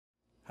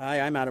Hi,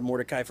 I'm Adam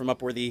Mordecai from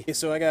Upworthy.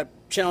 So I got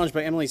challenged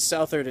by Emily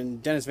Southard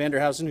and Dennis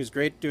Vanderhausen, who's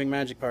great doing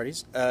magic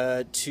parties,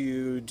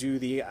 to do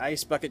the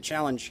Ice Bucket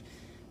Challenge.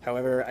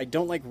 However, I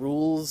don't like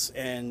rules,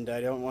 and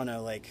I don't want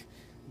to,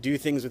 do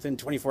things within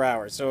 24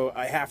 hours. So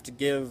I have to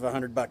give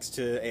 $100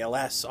 to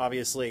ALS,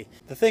 obviously.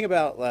 The thing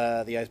about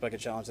the Ice Bucket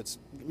Challenge that's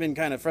been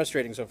kind of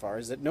frustrating so far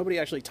is that nobody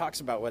actually talks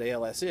about what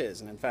ALS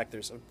is. And in fact,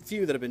 there's a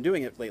few that have been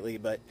doing it lately,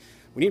 but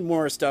we need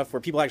more stuff where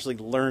people actually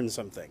learn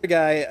something. A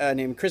guy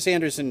named Chris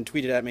Anderson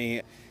tweeted at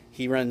me.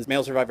 He runs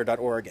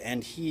malesurvivor.org,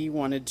 and he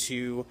wanted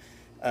to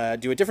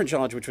do a different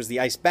challenge, which was the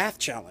Ice Bath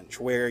Challenge,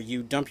 where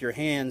you dump your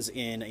hands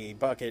in a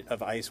bucket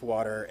of ice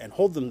water and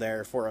hold them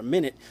there for a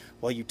minute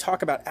while you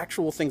talk about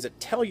actual things that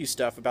tell you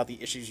stuff about the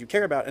issues you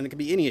care about. And it could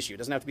be any issue. It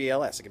doesn't have to be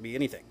ALS. It could be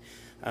anything.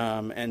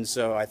 And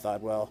so I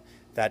thought, well,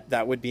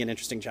 that would be an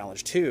interesting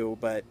challenge too,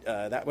 but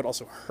that would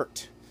also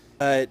hurt.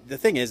 The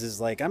thing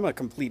is I'm a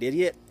complete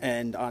idiot,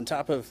 and on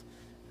top of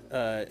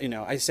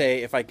I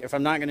say if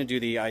I'm not going to do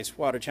the ice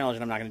water challenge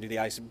and I'm not going to do the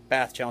ice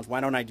bath challenge, why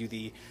don't I do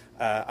the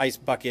ice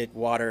bucket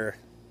water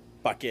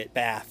bucket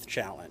bath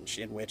challenge,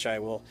 in which I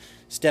will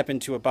step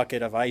into a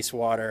bucket of ice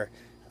water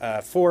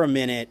for a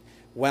minute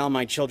while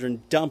my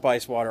children dump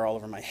ice water all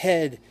over my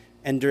head.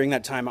 And during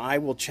that time, I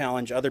will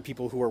challenge other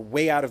people who are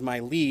way out of my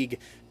league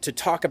to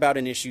talk about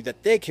an issue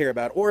that they care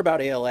about, or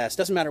about ALS.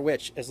 Doesn't matter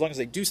which, as long as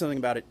they do something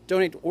about it,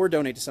 donate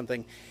to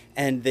something,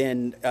 and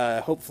then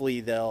hopefully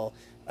they'll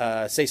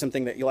say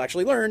something that you'll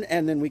actually learn,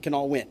 and then we can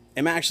all win.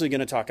 I'm actually going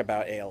to talk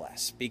about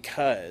ALS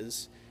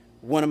because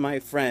one of my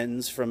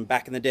friends from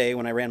back in the day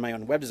when I ran my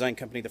own web design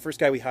company, the first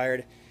guy we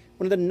hired,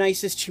 one of the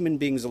nicest human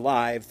beings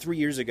alive 3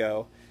 years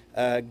ago,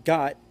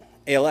 got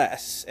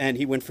ALS, and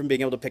he went from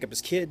being able to pick up his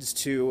kids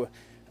to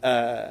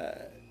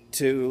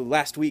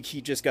last week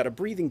he just got a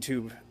breathing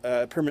tube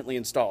permanently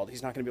installed.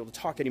 He's not going to be able to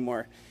talk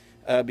anymore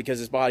because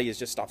his body has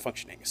just stopped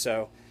functioning.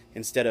 So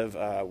instead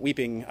of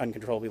weeping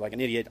uncontrollably like an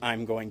idiot,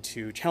 I'm going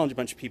to challenge a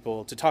bunch of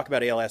people to talk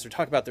about ALS or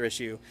talk about their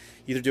issue,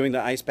 either doing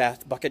the Ice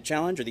Bath Bucket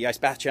Challenge or the Ice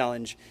Bath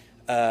Challenge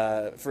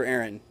for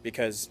Aaron,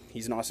 because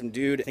he's an awesome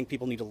dude. I think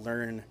people need to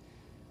learn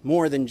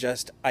more than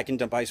just, I can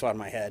dump ice water on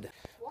my head.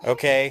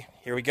 Okay,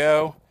 here we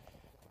go.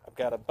 I've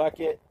got a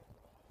bucket,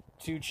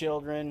 2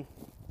 children.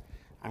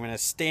 I'm going to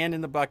stand in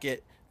the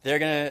bucket. They're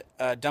going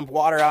to dump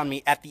water on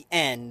me at the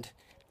end.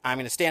 I'm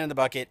going to stand in the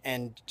bucket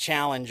and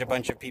challenge a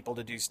bunch of people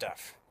to do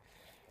stuff.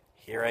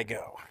 Here I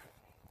go.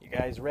 You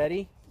guys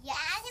ready? Yeah,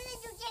 I'm going to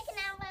do Jake and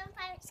the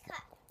Pirates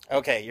Cup.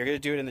 Okay, you're going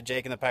to do it in the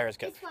Jake and the Pirates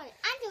Cup. This one.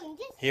 I'm doing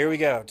this. Here we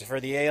go. For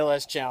the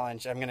ALS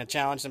challenge, I'm going to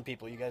challenge some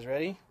people. You guys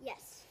ready?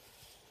 Yes.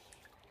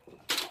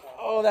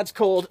 Oh, that's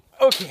cold.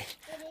 Okay.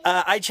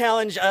 I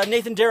challenge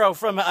Nathan Darrow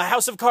from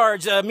House of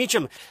Cards,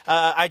 Meacham.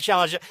 I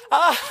challenge...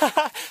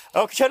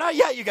 okay, not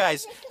yet, you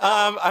guys.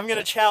 I'm going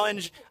to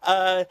challenge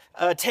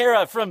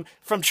Tara from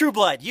True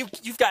Blood.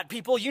 You've got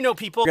people. You know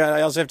people.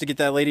 I also have to get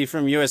that lady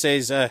from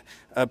USA's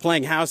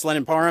playing house,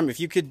 Lennon Parham. If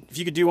you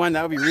could do one,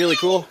 that would be really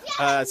cool.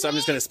 So I'm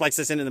just going to splice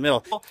this in the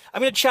middle.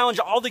 I'm going to challenge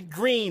all the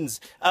greens.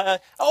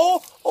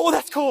 Oh,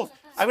 that's cool.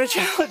 I'm going to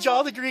challenge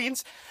all the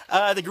greens.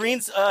 The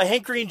Greens,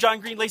 Hank Green, John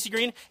Green, Lacey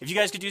Green. If you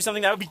guys could do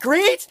something, that would be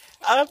great.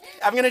 I'm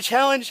going to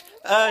challenge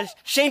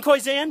Shane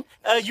Koizan.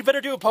 You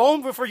better do a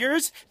poem for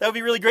yours. That would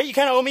be really great. You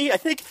kind of owe me, I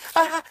think.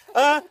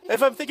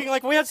 If I'm thinking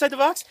way outside the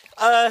box.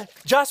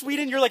 Joss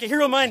Whedon, you're like a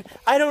hero of mine.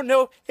 I don't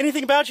know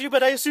anything about you,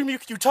 but I assume you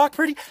talk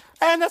pretty,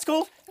 and that's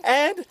cool.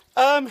 And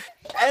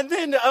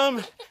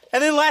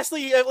then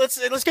lastly,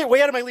 let's get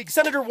way out of my league.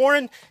 Senator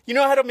Warren, you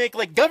know how to make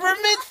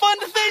government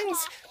fund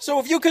things. So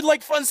if you could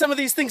fund some of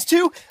these things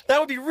too, that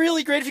would be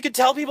really great. If you could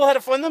tell people how to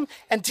fund them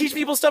and teach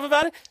people stuff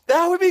about it,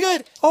 that would be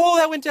good. Oh,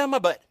 that went down my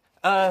butt.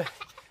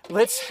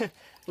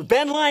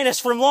 Ben Linus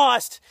from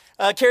Lost.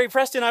 Carrie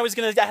Preston, I was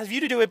going to ask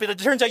you to do it, but it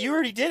turns out you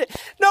already did it.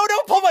 No,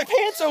 don't pull my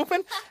pants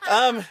open.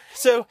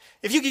 So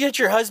if you could get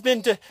your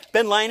husband,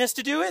 Ben Linus,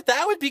 to do it,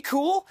 that would be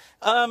cool.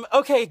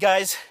 Okay,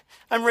 guys,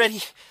 I'm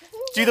ready.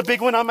 Do the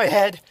big one on my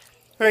head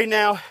right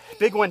now.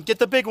 Big one. Get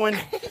the big one.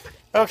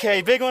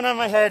 Okay, big one on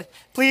my head.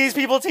 Please,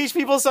 people, teach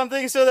people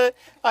something so that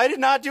I did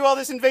not do all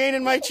this in vain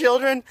and my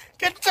children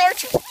get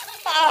searched.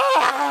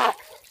 I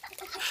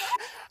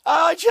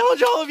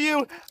challenge all of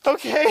you.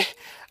 Okay,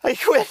 I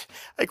quit.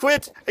 My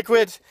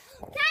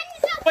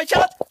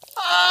child.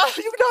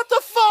 You got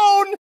the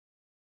phone.